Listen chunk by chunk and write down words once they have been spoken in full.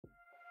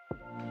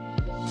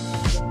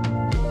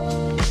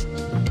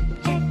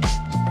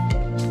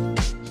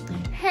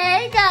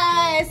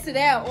guys,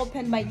 today I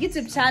opened my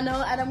YouTube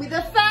channel and I'm with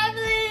the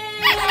family.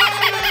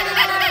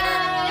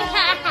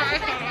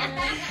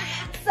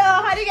 So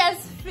how do you guys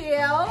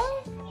feel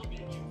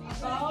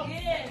about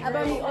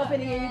me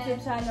opening a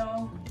YouTube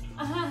channel?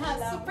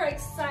 Super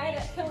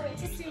excited. Can't wait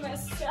to see my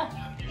stuff.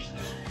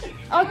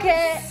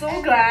 Okay.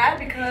 So glad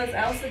because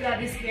I also got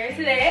this hair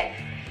today.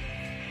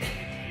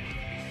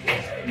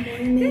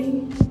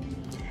 Morning.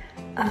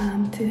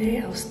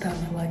 Today I'll start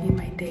vlogging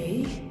my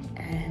day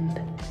and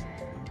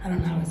I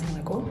don't know how it's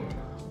gonna go,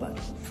 but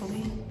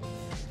hopefully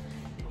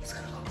it's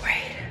gonna go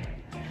great.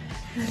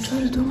 And I try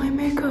to do my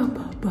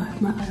makeup,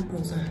 but my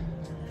eyebrows are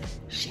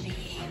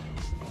shitty.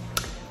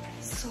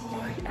 So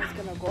yeah, it's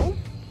gonna go.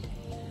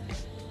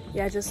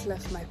 Yeah, I just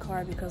left my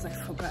car because I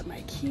forgot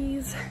my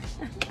keys.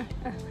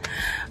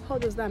 How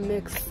does that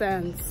make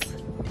sense?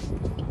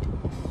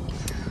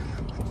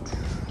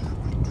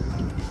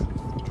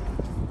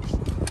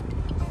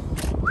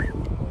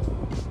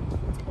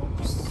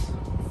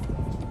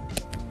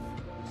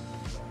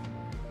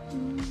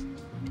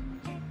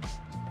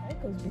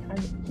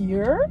 Behind the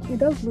ear, it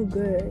does look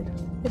good.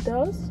 It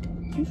does?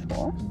 You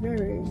sure?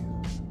 Very.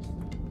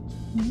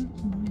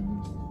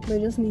 But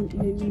you just need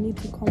you need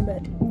to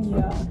combat.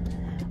 Yeah.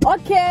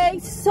 Okay,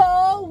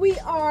 so we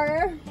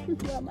are. You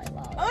are my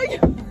love.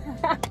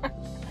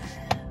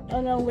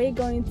 On our way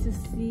going to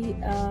see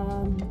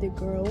the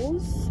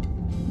girls.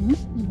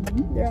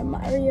 They're at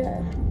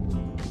Marriott.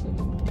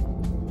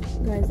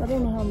 Guys, I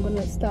don't know how I'm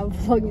gonna start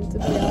vlogging, to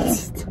be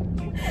honest.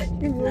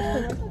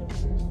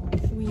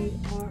 We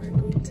are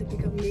going to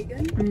pick up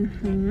Megan.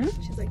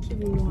 She's like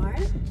Kevin Noir.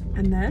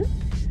 And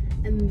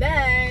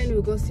then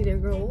we'll go see the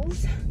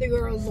girls. The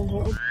girls.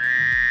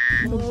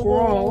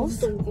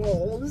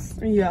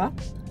 Yeah.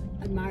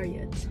 At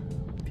Marriott.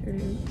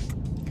 Period.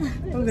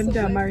 What we're gonna do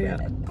at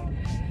Marriott?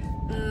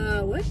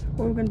 What?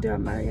 What we're gonna do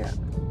at Marriott?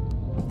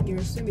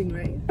 You're swimming,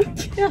 right?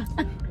 Yeah.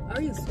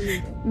 Are you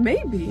swimming?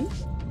 Maybe.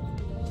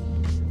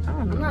 I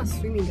don't know. I'm not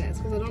swimming, guys,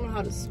 because I don't know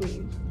how to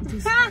swim.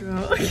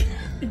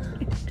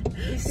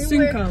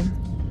 Swim come.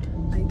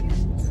 I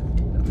can't.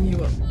 You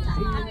will.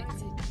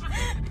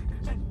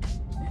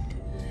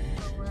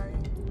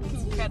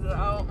 Cut it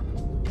out.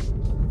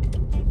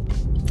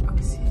 Oh,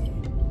 see.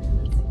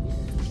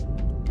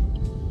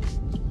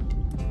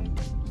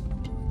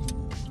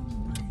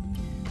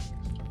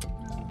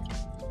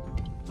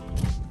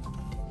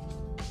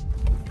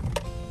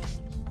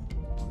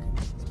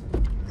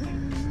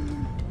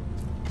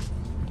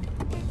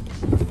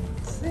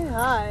 Say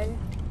hi.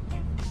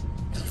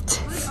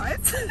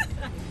 What?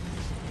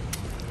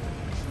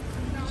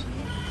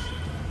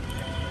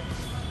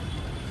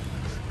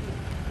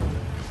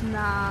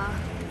 Nah.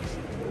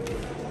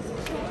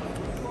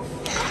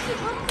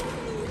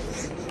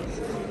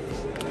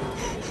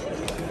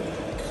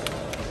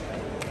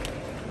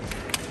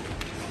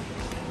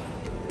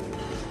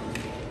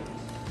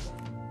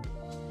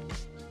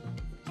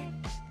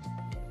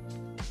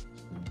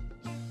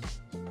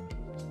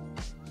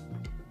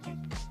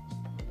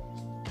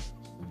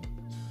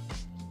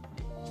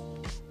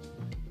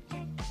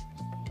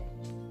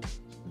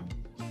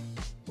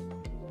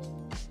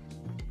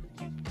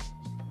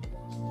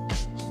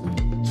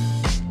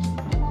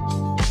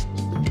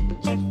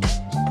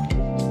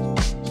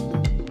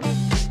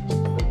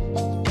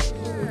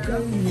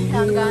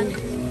 I'm gone.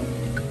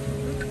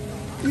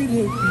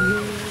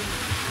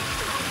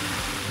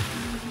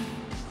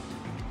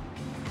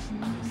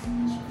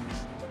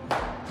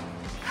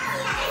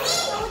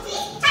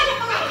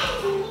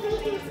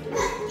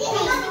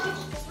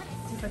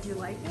 But you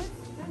like it?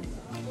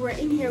 We're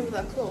in here with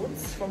our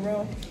clothes. For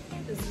real.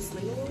 Is this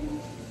legal?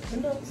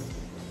 Who knows?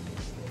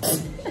 No,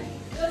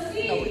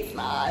 it's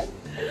not.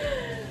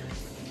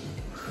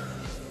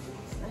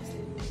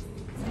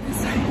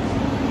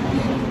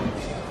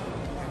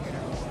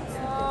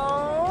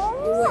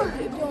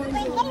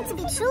 Getting to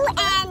be true,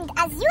 and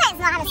as you guys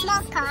know, I have a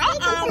small car,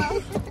 and I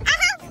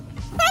have 13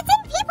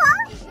 people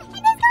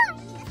in this car.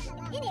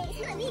 It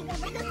is not me.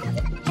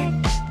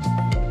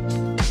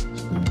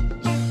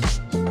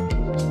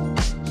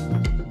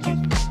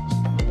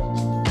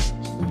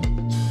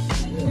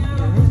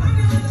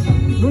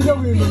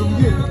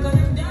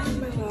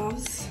 My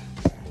loves.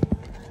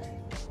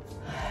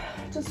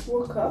 Just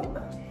woke up.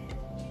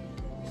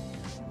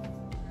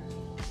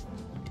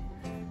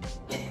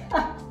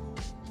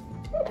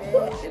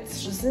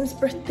 It's Jose's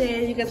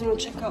birthday. You guys want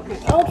to check out my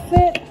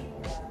outfit?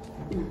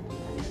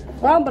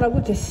 Wow, but I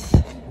got this.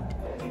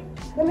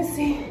 Let me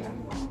see.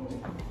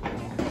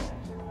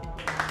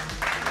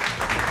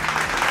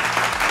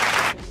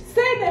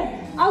 Stay there.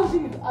 I'll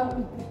do it.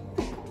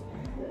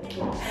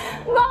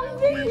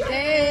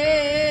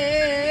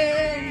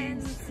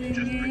 Dancing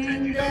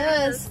in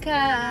the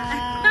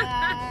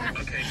sky.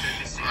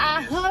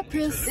 I hope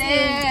you're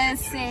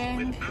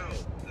sensing.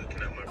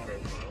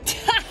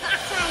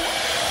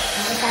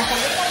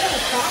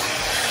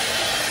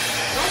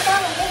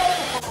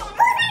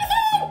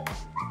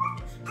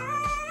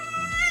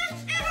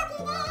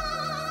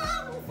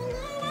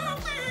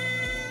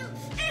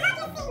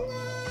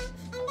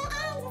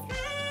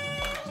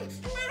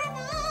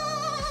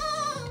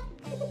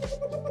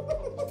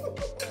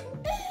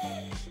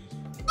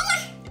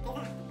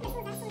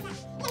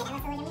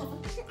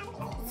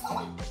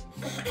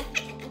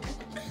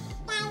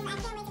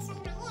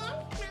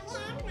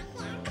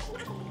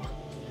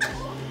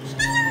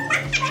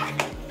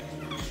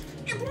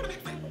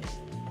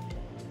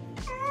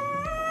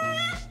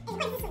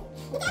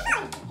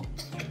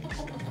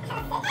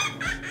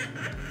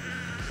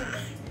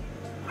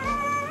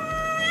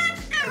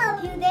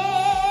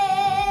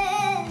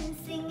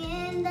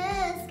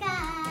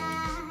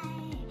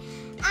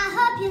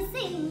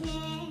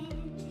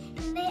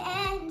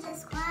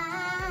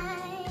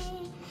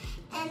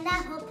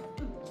 Hindi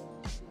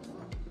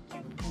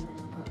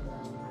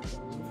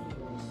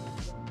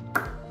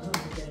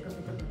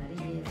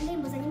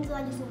mo sa inyo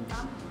doon yung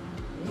sungkam.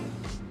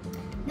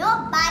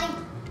 Nobody!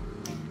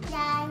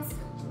 Guys.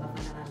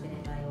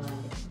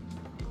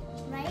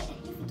 Right?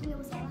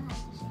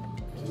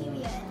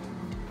 Period.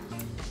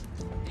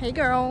 Hey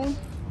girl.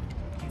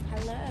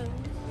 Hello.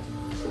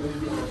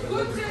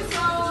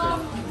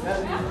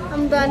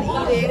 I'm done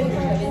eating.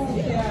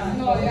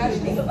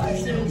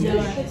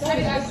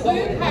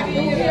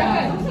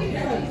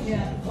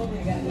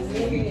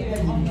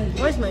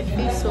 Where's my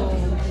face so?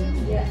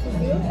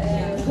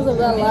 Because of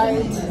that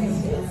light.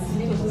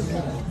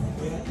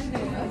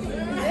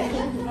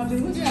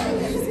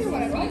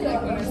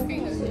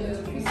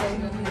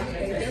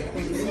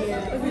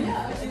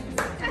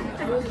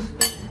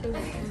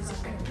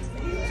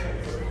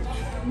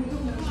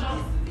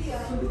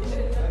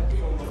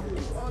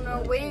 On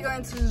our way,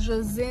 going to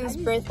Josine's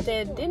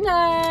birthday dinner.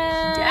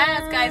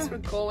 Yes, guys, we're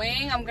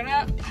going. I'm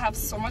gonna have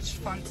so much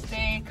fun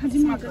today because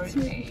it's my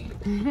birthday.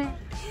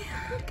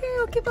 Okay,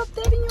 I'll keep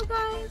updating you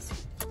guys.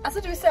 That's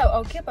what we said.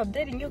 I'll keep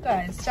updating you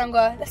guys.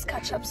 Changwa, let's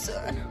catch up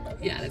soon.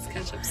 Yeah, let's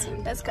catch up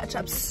soon. Let's catch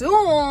up soon.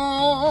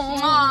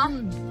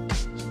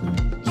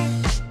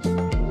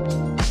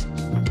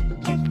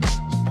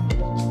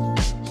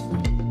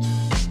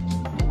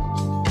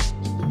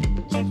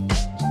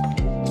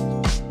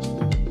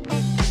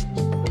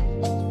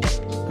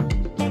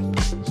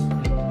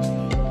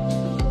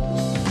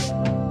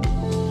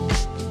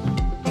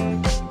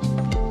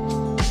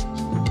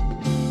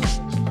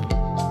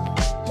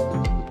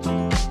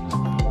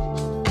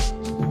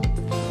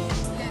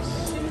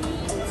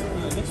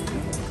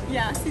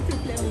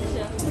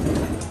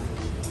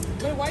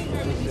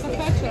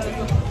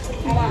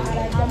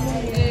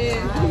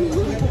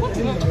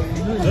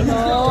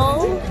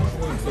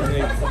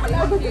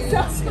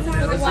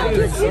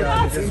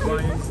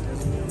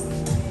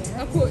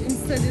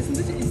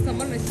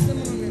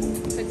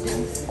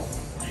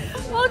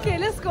 Okay,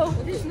 let's go.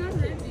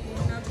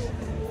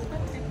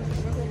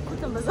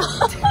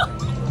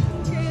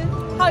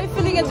 How are you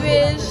feeling,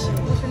 Edwige?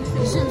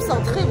 Je me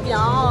sens très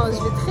bien, je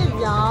vais très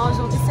bien.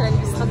 Aujourd'hui c'est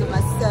l'anniversaire de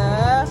ma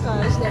sœur,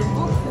 je l'aime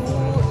beaucoup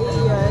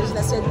et je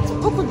la souhaite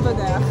beaucoup de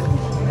bonheur.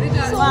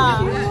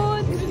 Wow.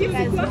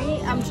 Guys,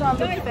 me, I'm trying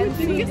to look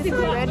fancy. This is a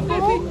Red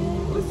Bull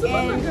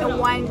and a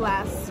wine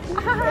glass.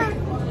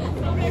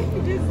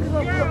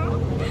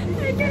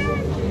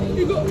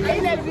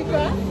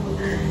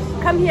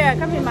 Come here,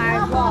 my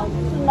vlog.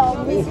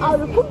 Ah,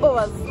 le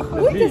coupos.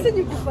 Oui, c'est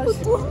du coupage.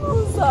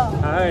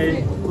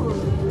 Hi.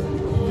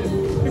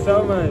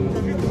 Salman.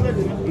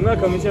 Na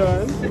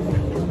kamishan.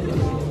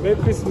 Merry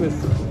Christmas.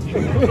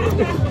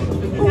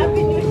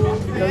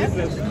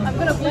 I'm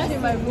gonna put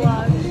in my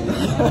vlog.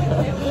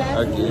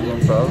 Okay, no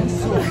problem.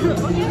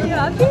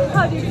 Yeah, okay.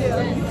 How do you feel?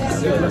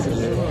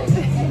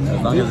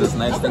 As long as it's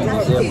nice things to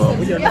say about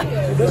me.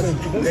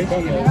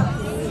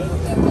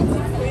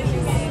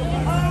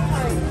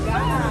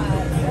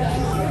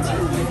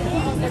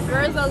 The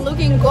girls are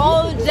looking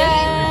gorgeous.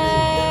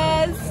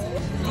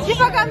 Keep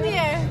on come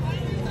here.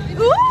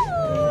 Ooh.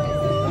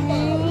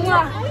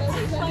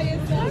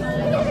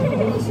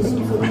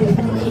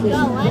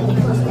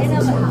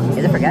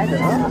 Is it for guys as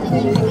well?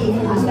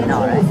 No,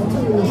 right?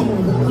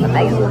 But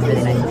Megan looks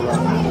really nice as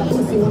well.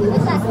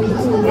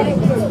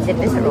 Did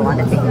Mr.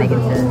 Rwanda take Megan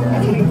to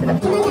the...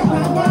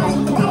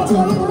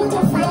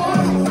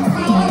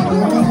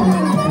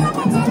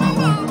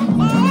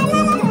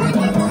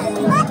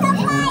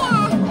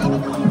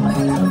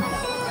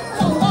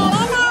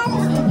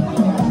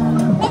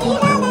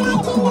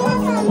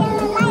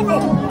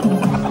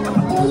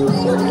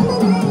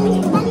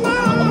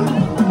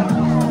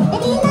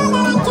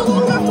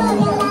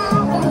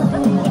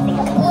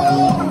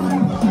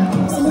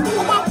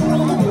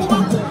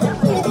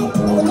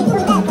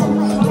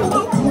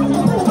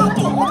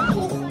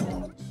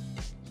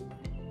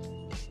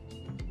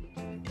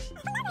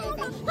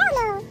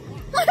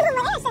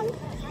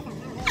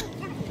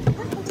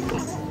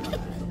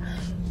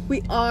 We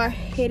are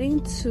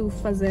heading to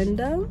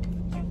Fazenda.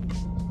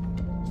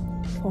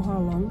 For how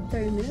long?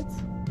 30 minutes?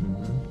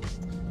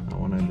 I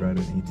want to ride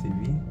an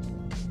ATV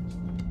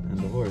and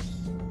the horse.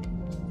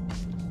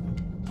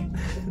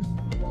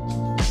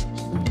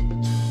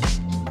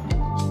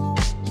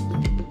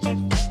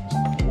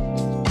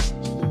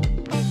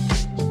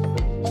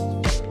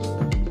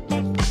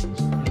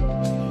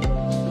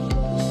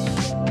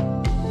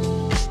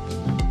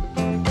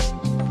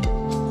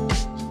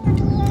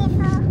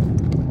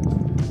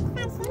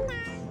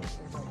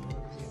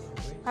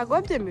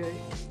 Agora tem meu.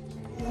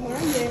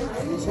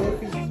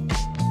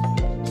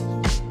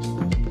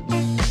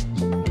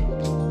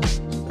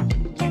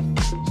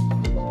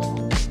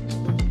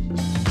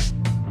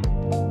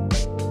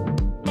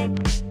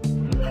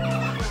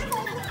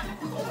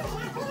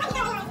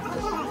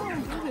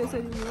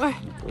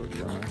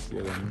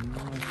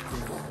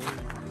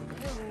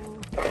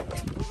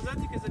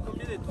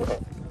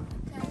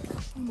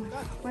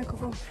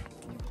 Microphone.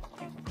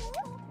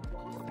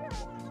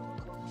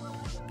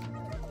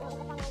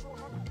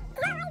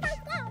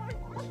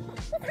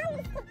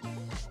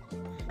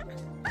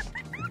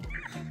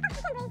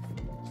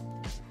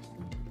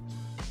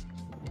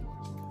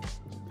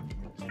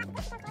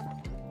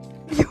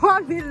 You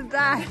want me to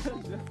die?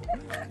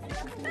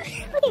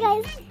 Okay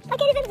guys, I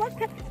can't even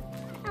walk.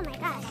 Oh my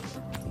gosh.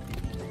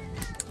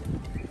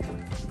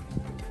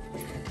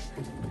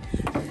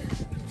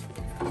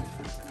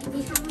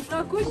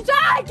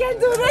 I can't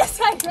do this.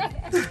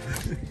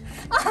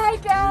 I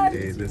can't.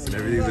 Hey, listen,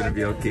 everything's gonna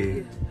be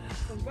okay.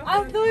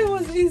 I thought it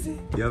was easy.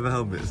 You have a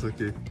helmet, it's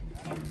okay.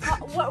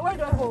 Where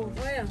do I hold?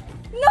 Where?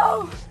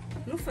 No!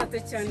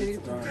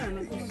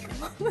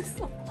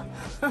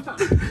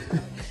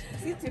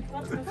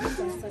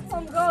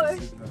 I'm going.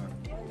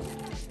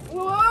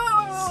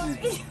 Whoa!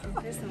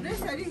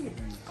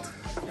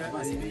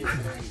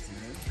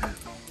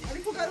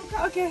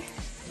 Okay.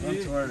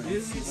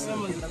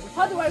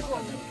 How do I go?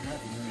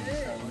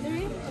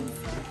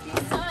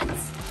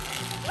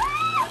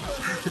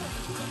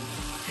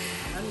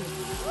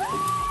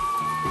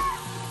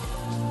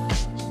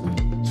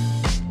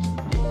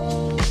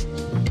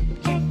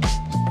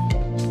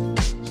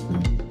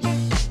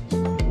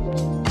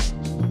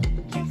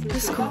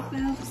 Let's go.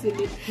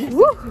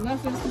 Woo!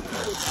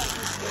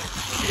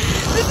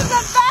 This is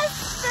the best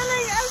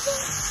feeling ever.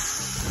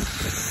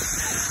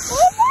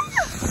 Oh my!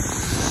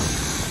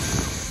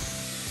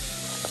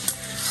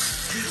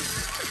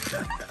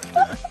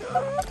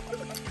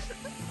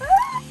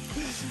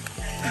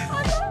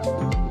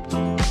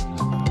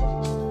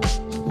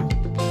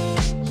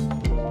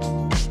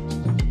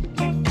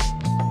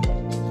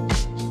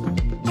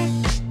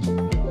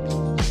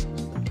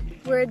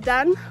 We're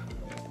done.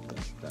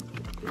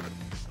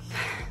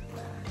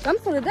 Done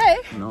for the day.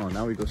 No,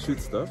 now we go shoot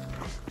stuff.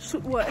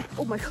 Shoot what?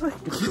 Oh my god.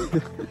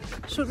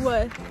 Shoot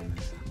what?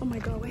 Oh my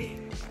god, wait.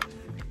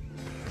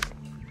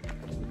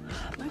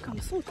 Like, I'm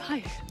so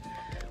tired.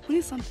 We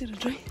need something to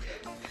drink.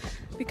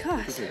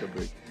 Because. Take a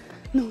break.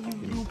 No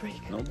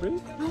break. No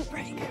break? No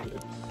break.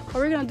 What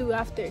are we gonna do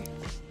after?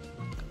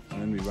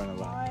 And then we run a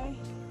lot. My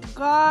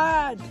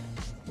god.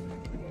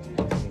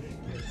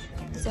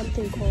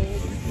 Something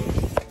cold.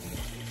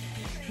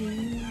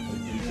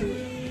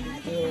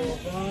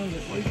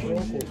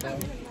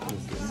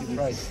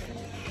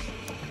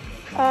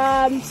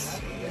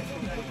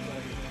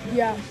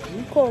 Yeah,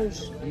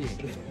 course.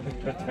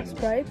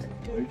 Sprite.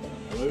 Do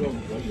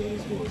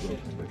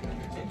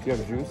you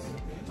have juice?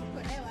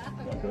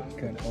 You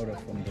can order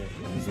from the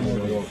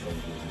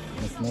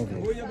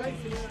snowball.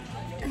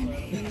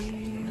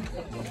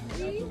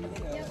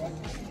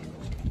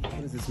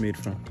 What is this made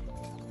from?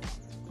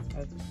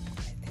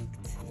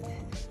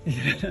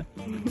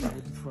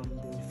 From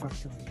the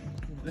factory.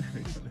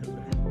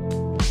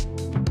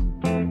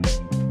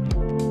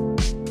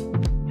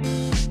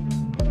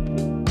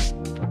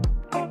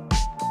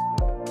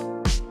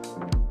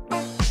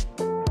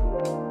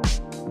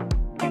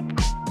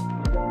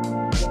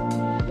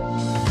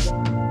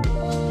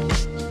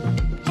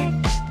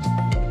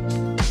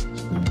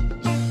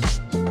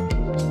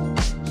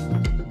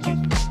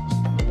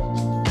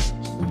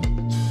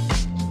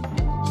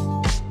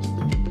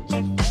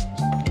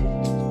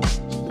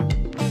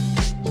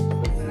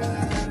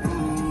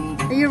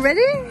 Are you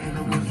ready?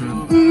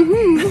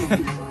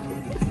 Mm-hmm.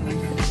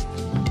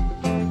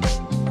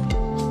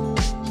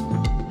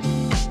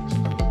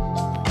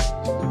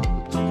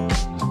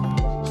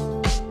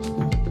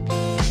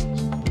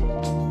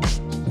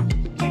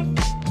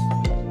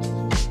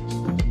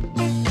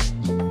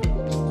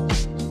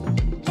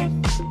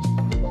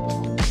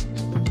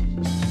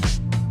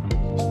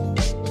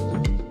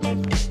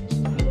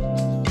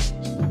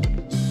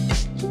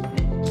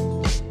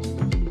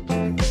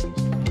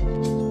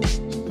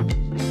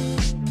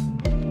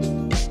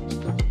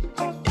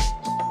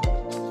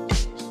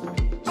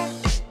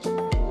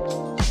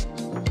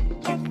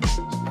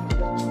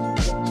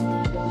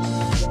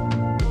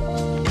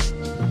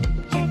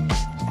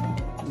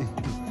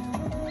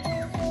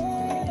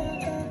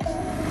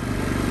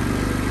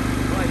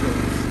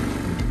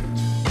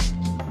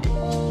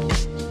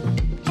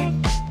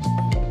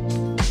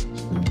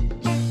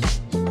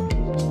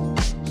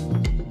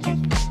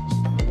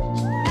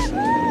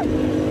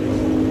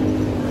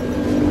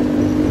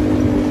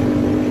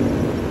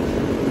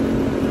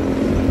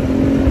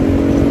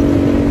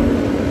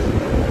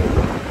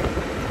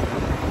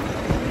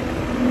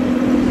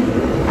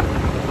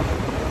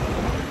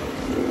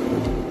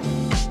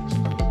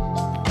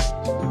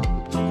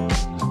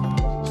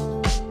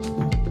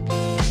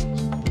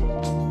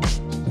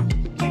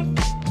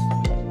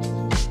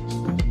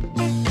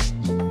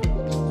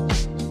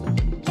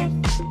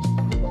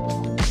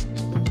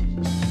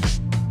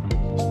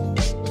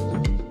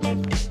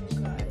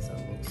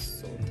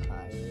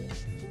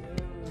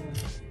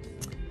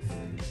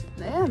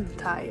 I'm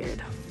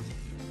tired.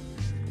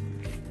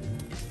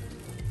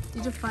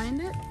 Did you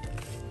find it?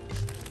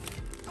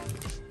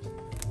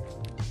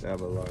 They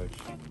have a large.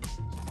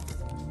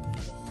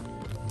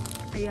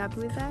 Are you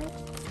happy with that?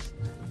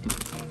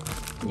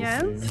 We'll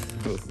Yes? see.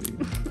 We'll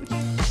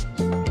see.